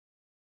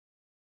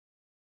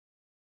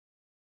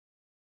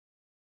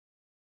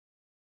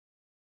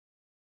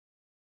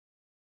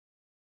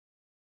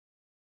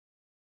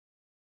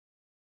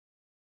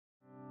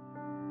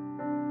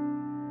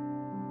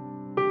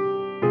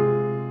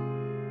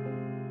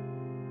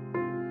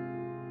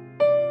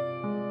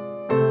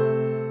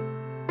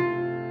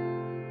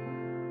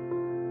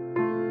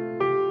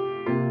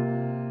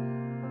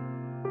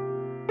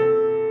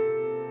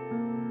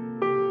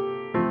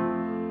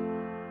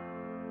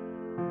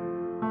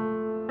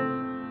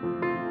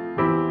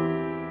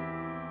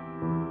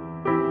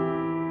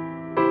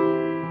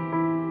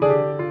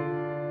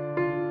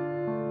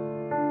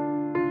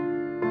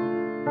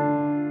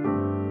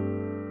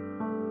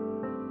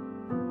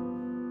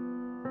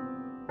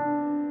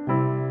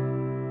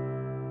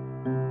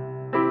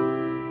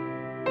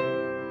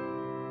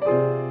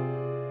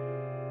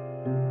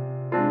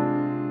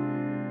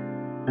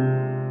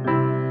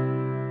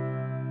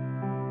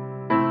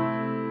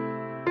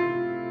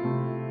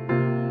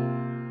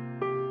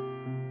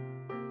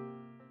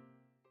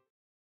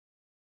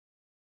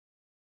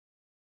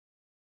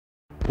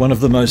One of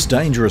the most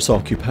dangerous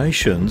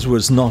occupations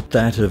was not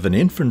that of an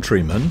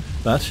infantryman,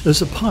 but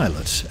as a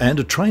pilot and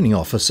a training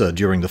officer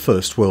during the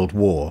First World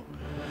War.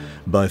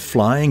 Both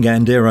flying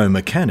and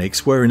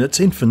aeromechanics were in its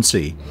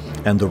infancy,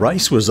 and the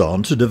race was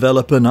on to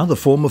develop another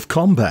form of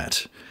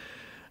combat.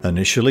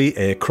 Initially,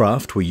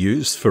 aircraft were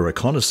used for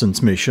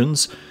reconnaissance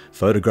missions,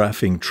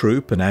 photographing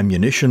troop and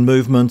ammunition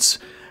movements,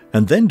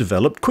 and then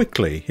developed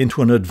quickly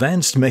into an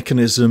advanced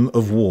mechanism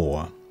of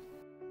war.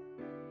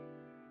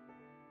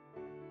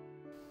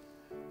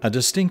 A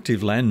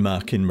distinctive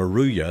landmark in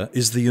Moruya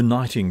is the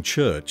Uniting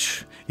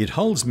Church. It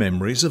holds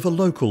memories of a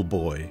local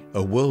boy,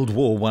 a World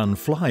War I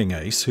flying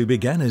ace who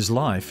began his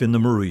life in the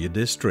Moruya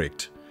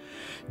district.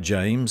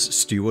 James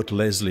Stuart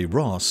Leslie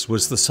Ross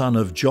was the son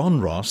of John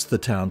Ross, the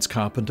town's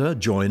carpenter,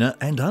 joiner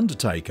and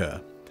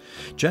undertaker.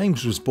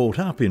 James was brought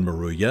up in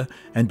Moruya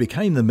and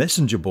became the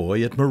messenger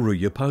boy at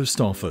Moruya Post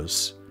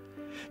Office.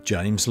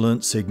 James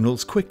learnt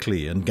signals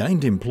quickly and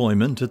gained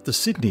employment at the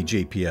Sydney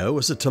GPO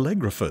as a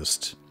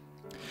telegraphist.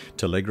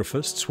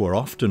 Telegraphists were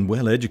often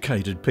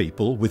well-educated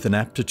people with an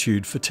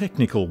aptitude for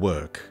technical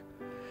work.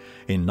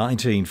 In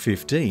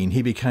 1915,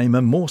 he became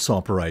a Morse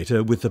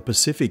operator with the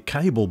Pacific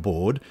Cable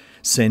Board,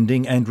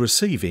 sending and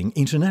receiving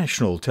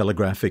international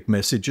telegraphic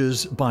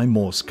messages by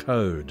Morse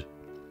code.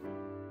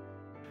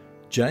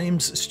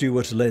 James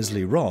Stuart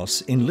Leslie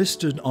Ross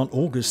enlisted on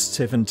August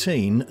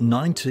 17,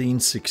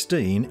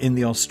 1916 in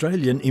the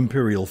Australian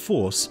Imperial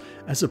Force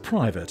as a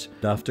private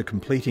after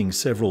completing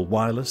several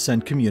wireless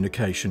and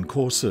communication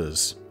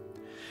courses.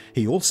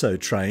 He also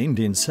trained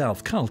in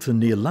South Carlton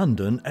near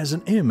London as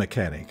an air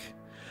mechanic.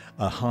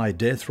 A high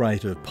death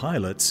rate of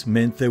pilots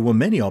meant there were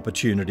many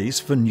opportunities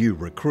for new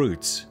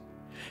recruits.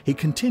 He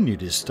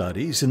continued his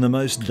studies in the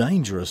most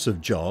dangerous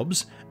of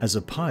jobs as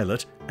a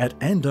pilot at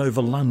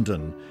Andover,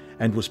 London,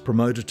 and was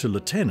promoted to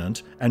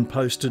lieutenant and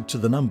posted to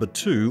the No.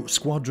 2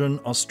 Squadron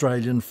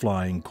Australian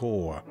Flying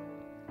Corps.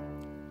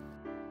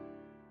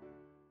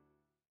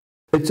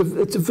 It's a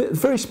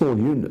very small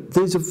unit.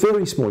 These are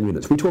very small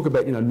units. We talk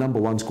about, No.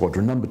 1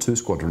 Squadron, No. 2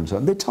 Squadron and so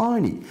on. They're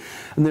tiny.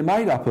 And they're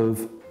made up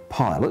of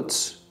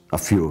pilots, a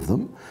few of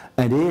them,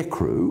 and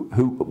aircrew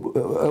who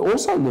are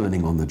also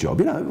learning on the job,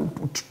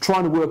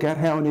 trying to work out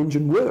how an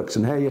engine works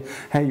and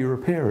how you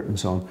repair it and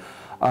so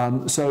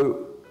on.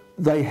 So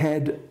they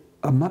had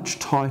a much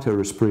tighter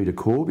esprit de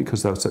corps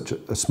because they were such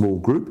a small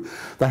group.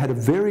 They had a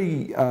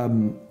very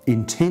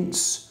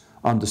intense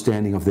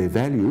understanding of their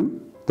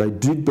value. They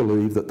did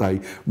believe that they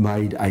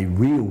made a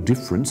real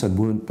difference and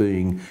weren't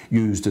being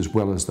used as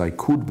well as they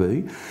could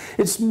be.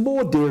 It's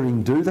more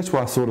daring do. That's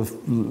why I sort of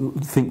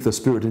think the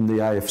spirit in the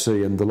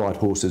AFC and the Light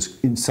Horse is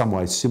in some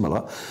ways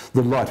similar.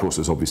 The Light Horse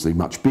is obviously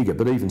much bigger,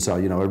 but even so,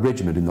 a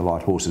regiment in the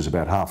Light Horse is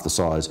about half the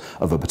size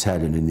of a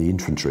battalion in the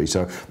infantry,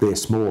 so they're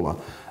smaller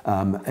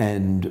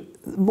and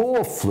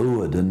more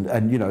fluid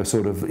and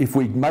sort of, if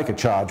we make a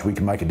charge, we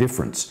can make a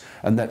difference.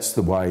 And that's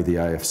the way the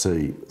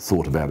AFC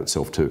thought about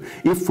itself too.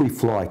 If we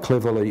fly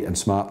cleverly and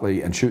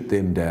smartly and shoot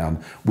them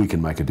down, we can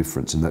make a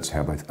difference, and that's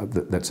how they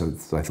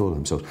thought of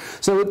themselves.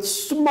 So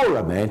it's more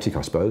romantic,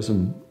 I suppose,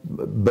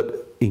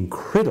 but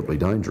incredibly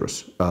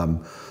dangerous.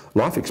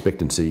 Life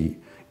expectancy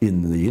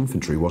in the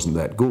infantry wasn't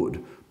that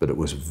good, but it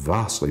was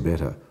vastly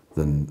better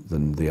than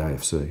the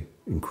AFC.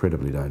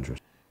 Incredibly dangerous.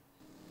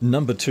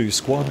 No. 2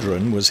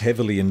 Squadron was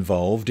heavily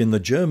involved in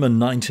the German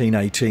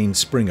 1918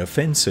 Spring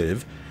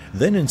Offensive,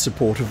 then in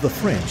support of the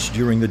French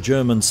during the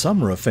German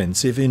Summer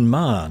Offensive in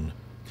Marne.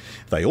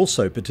 They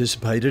also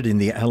participated in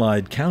the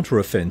Allied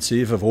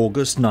counter-offensive of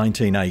August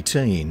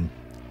 1918.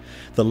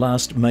 The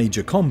last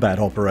major combat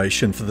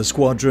operation for the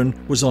squadron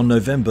was on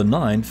November 9,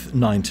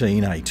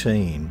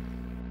 1918.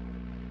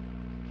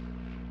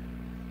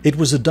 It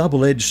was a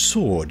double-edged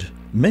sword.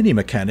 Many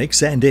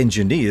mechanics and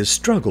engineers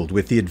struggled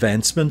with the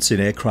advancements in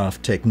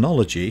aircraft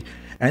technology,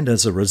 and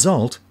as a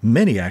result,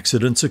 many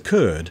accidents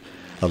occurred,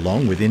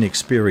 along with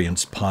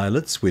inexperienced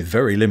pilots with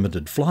very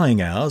limited flying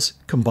hours,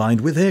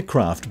 combined with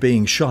aircraft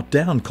being shot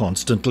down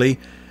constantly,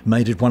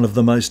 made it one of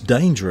the most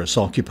dangerous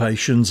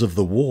occupations of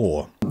the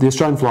war. The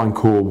Australian Flying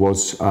Corps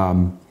was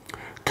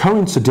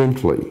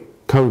coincidentally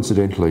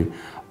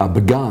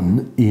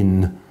begun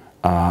in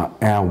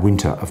our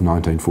winter of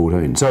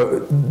 1914.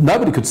 So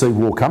nobody could see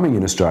war coming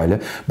in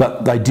Australia,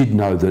 but they did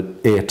know that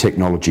air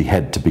technology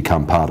had to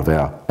become part of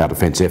our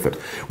defence effort.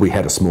 We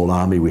had a small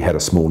army, we had a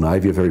small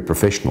navy, a very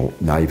professional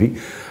navy,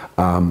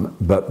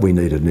 but we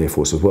needed an air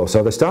force as well.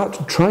 So they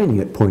started training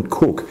at Point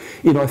Cook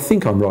in, I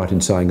think I'm right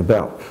in saying,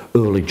 about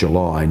early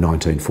July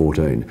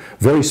 1914.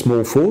 Very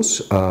small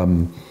force,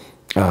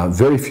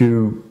 very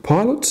few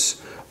pilots,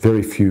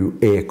 very few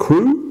air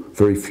crew,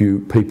 very few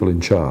people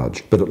in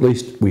charge, but at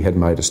least we had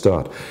made a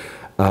start.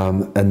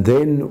 And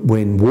then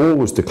when war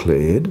was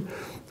declared,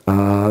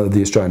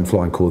 the Australian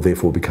Flying Corps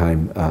therefore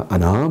became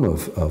an arm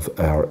of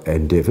our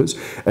endeavours.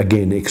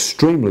 Again,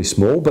 extremely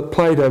small, but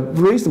played a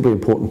reasonably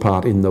important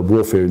part in the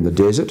warfare in the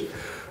desert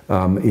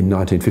in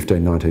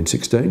 1915,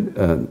 1916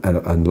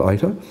 and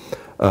later.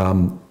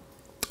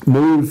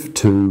 Moved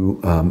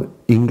to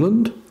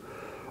England,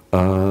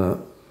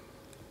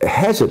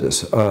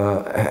 hazardous,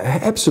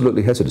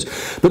 absolutely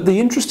hazardous. But the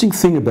interesting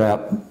thing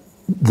about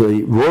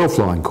the Royal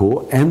Flying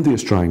Corps and the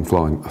Australian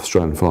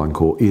Flying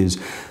Corps is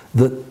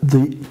that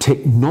the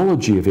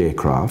technology of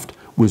aircraft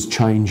was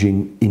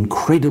changing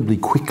incredibly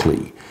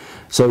quickly.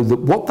 So that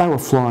what they were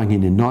flying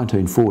in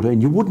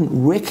 1914, you wouldn't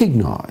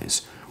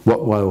recognise what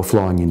they were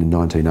flying in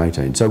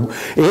 1918. So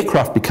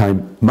aircraft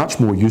became much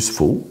more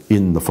useful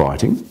in the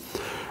fighting.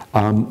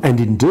 And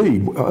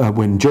indeed,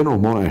 when General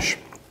Monash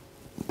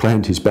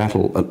planned his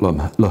battle at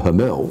Le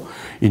Hamel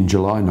in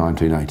July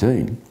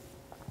 1918,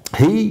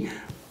 he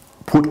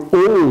put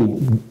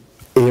all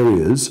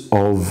areas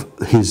of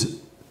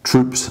his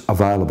troops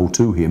available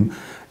to him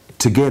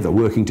together,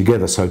 working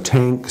together, so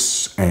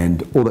tanks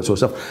and all that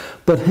sort of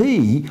stuff. But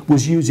he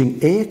was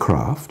using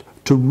aircraft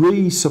to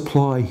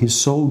resupply his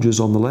soldiers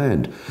on the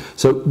land.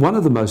 So one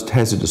of the most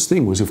hazardous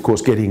things was, of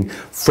course, getting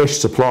fresh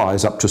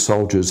supplies up to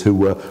soldiers who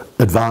were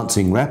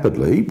advancing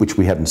rapidly, which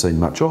we hadn't seen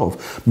much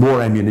of, more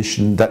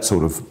ammunition, that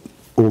sort of,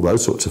 all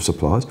those sorts of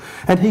supplies.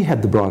 And he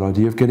had the bright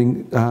idea of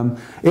getting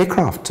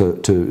aircraft to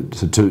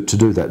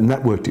do that, and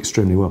that worked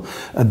extremely well.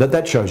 But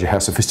that shows you how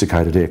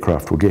sophisticated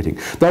aircraft were getting.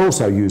 They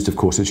also used, of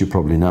course, as you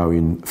probably know,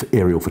 in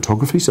aerial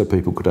photography, so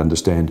people could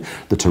understand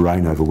the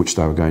terrain over which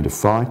they were going to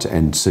fight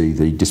and see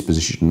the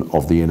disposition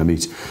of the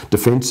enemy's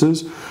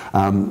defences.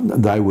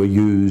 They were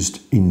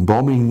used in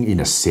bombing,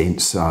 in a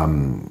sense. You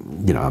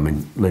know, I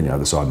mean, leaning over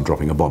the side and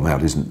dropping a bomb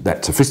out isn't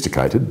that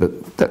sophisticated,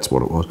 but that's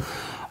what it was.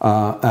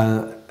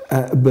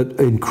 But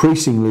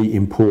increasingly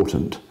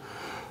important,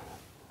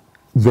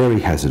 very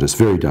hazardous,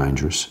 very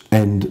dangerous,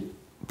 and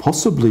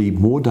possibly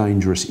more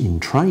dangerous in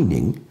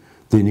training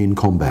than in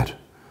combat,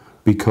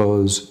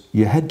 because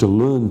you had to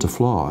learn to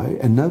fly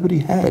and nobody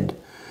had.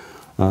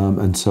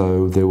 And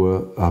so there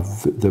were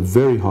the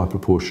very high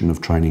proportion of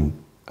training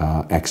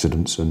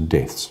accidents and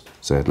deaths,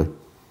 sadly.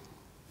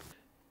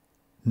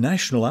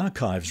 National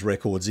Archives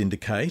records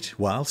indicate,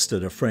 whilst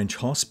at a French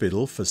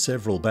hospital for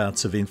several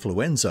bouts of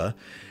influenza,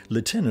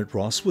 Lieutenant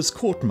Ross was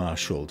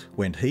court-martialled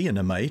when he and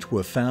a mate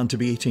were found to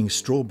be eating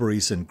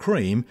strawberries and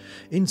cream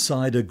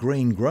inside a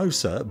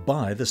greengrocer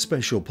by the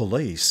Special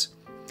Police.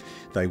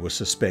 They were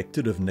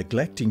suspected of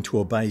neglecting to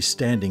obey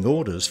standing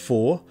orders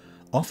for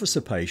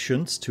officer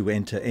patients to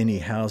enter any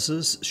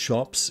houses,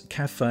 shops,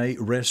 cafe,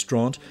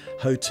 restaurant,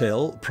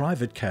 hotel,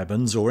 private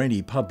cabins or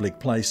any public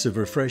place of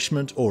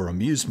refreshment or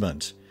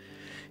amusement.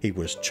 He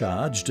was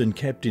charged and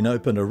kept in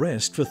open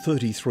arrest for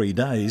 33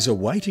 days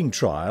awaiting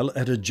trial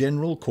at a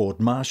general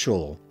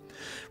court-martial.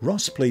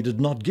 Ross pleaded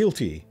not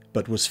guilty,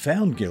 but was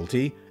found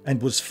guilty and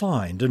was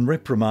fined and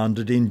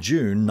reprimanded in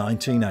June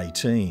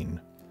 1918.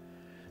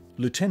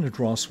 Lieutenant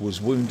Ross was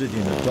wounded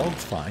in a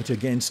dogfight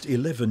against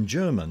 11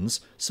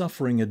 Germans,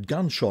 suffering a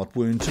gunshot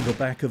wound to the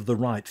back of the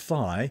right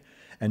thigh,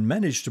 and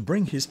managed to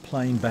bring his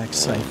plane back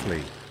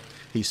safely.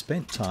 He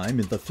spent time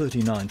in the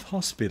 39th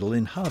Hospital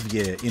in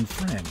Javier in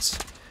France.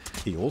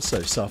 He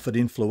also suffered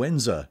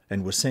influenza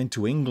and was sent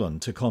to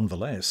England to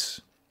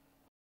convalesce.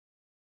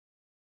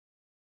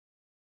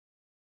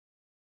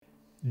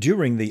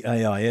 During the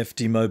AIF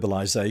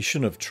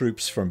demobilisation of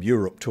troops from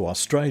Europe to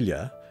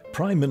Australia,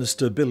 Prime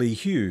Minister Billy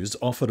Hughes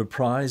offered a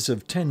prize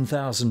of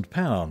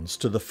 £10,000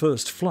 to the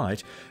first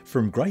flight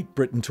from Great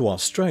Britain to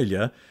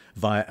Australia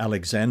via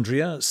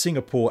Alexandria,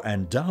 Singapore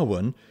and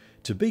Darwin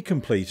to be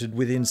completed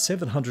within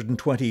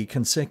 720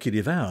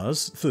 consecutive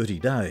hours, 30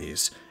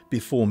 days,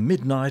 before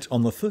midnight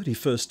on the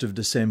 31st of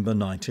December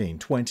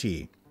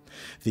 1920.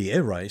 The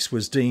air race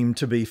was deemed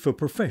to be for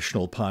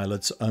professional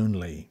pilots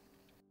only.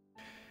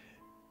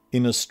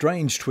 In a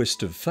strange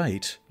twist of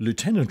fate,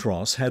 Lieutenant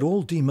Ross had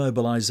all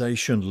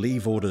demobilisation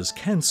leave orders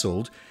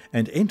cancelled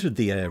and entered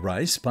the air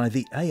race by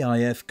the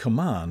AIF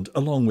command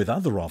along with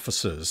other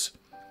officers.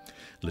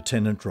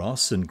 Lieutenant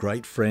Ross and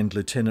great friend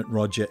Lieutenant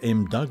Roger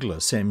M.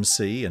 Douglas,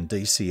 MC and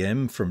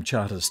DCM from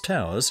Charters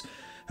Towers,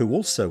 who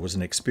also was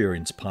an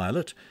experienced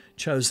pilot,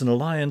 chose an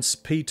Alliance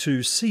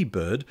P-2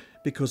 Seabird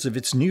because of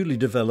its newly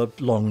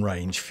developed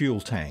long-range fuel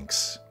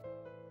tanks.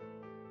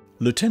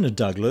 Lieutenant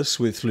Douglas,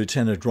 with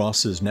Lieutenant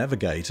Ross as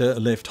navigator,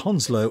 left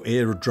Hounslow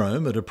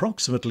Aerodrome at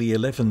approximately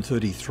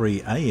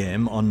 11:33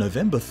 a.m. on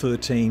November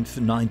 13,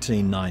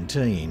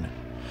 1919.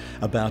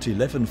 About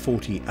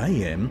 11:40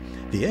 a.m,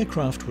 the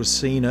aircraft was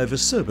seen over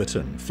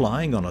Surbiton,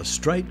 flying on a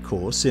straight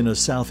course in a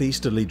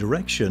southeasterly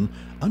direction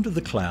under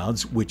the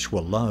clouds which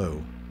were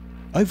low.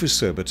 Over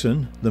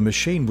Surbiton, the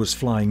machine was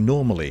flying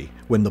normally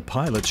when the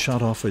pilot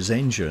shut off his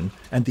engine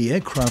and the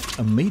aircraft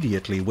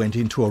immediately went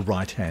into a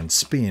right-hand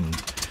spin,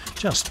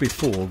 just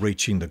before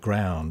reaching the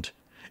ground.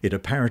 It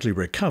apparently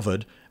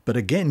recovered, but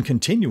again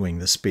continuing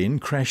the spin,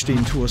 crashed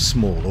into a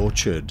small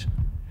orchard.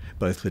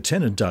 Both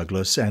Lieutenant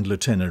Douglas and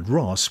Lieutenant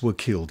Ross were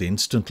killed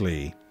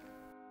instantly.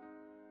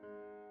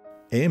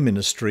 Air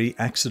Ministry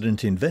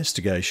Accident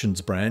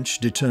Investigations Branch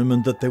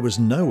determined that there was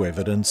no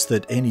evidence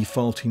that any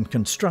fault in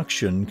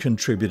construction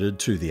contributed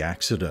to the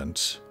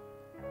accident.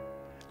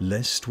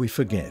 Lest we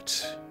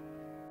forget.